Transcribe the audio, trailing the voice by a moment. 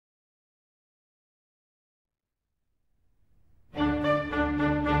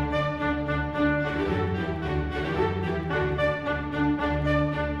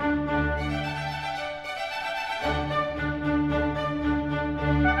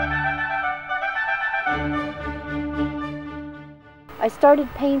I started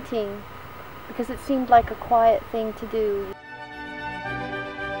painting because it seemed like a quiet thing to do.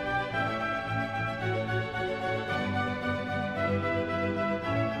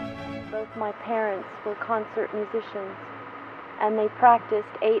 Both my parents were concert musicians, and they practiced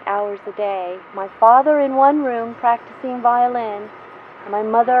 8 hours a day. My father in one room practicing violin, and my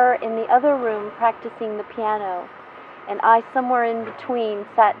mother in the other room practicing the piano. And I, somewhere in between,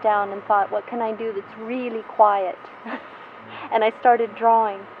 sat down and thought, what can I do that's really quiet? And I started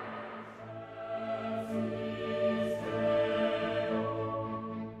drawing.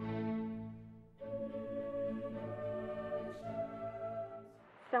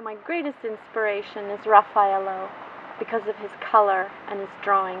 So my greatest inspiration is Raffaello, because of his color and his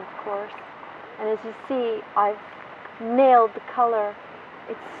drawing, of course. And as you see, I've nailed the color.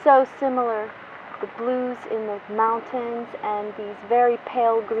 It's so similar, the blues in the mountains and these very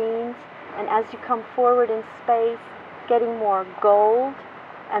pale greens, and as you come forward in space, getting more gold,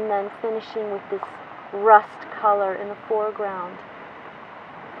 and then finishing with this rust color in the foreground.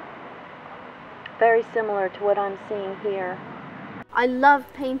 Very similar to what I'm seeing here. I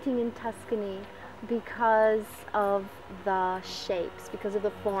love painting in Tuscany because of the shapes, because of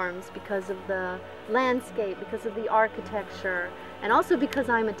the forms, because of the landscape, because of the architecture, and also because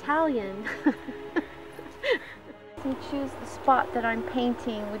I'm Italian. To choose the spot that I'm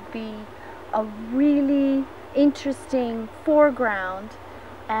painting would be a really interesting foreground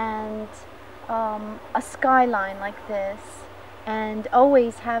and a skyline like this, and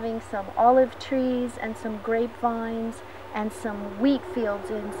always having some olive trees and some grapevines and some wheat fields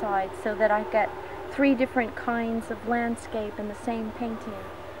inside, so that I get 3 different kinds of landscape in the same painting.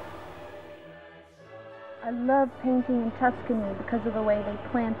 I love painting in Tuscany because of the way they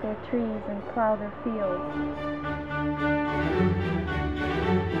plant their trees and plow their fields.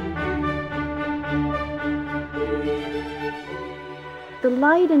 The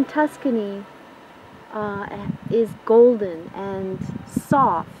light in Tuscany is golden and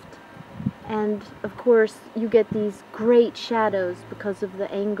soft, and of course you get these great shadows because of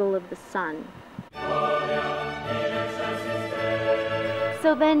the angle of the sun.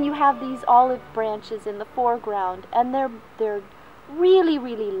 So then you have these olive branches in the foreground, and they're really,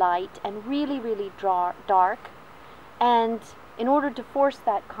 really light and really, really dark. And in order to force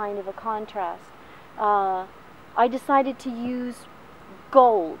that kind of a contrast, I decided to use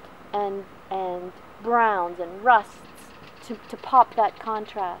gold and browns and rusts to pop that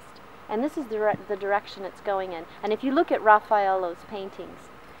contrast. And this is the direction it's going in. And if you look at Raffaello's paintings,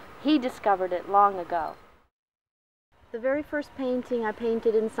 he discovered it long ago. The very first painting I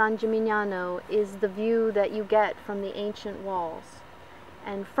painted in San Gimignano is the view that you get from the ancient walls.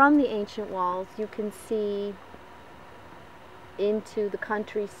 And from the ancient walls you can see into the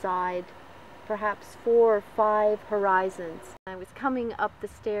countryside, perhaps 4 or 5 horizons. I was coming up the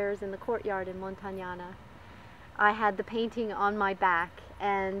stairs in the courtyard in Montagnana. I had the painting on my back,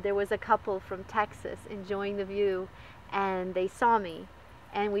 and there was a couple from Texas enjoying the view, and they saw me,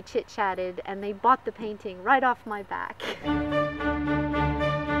 and we chit-chatted, and they bought the painting right off my back.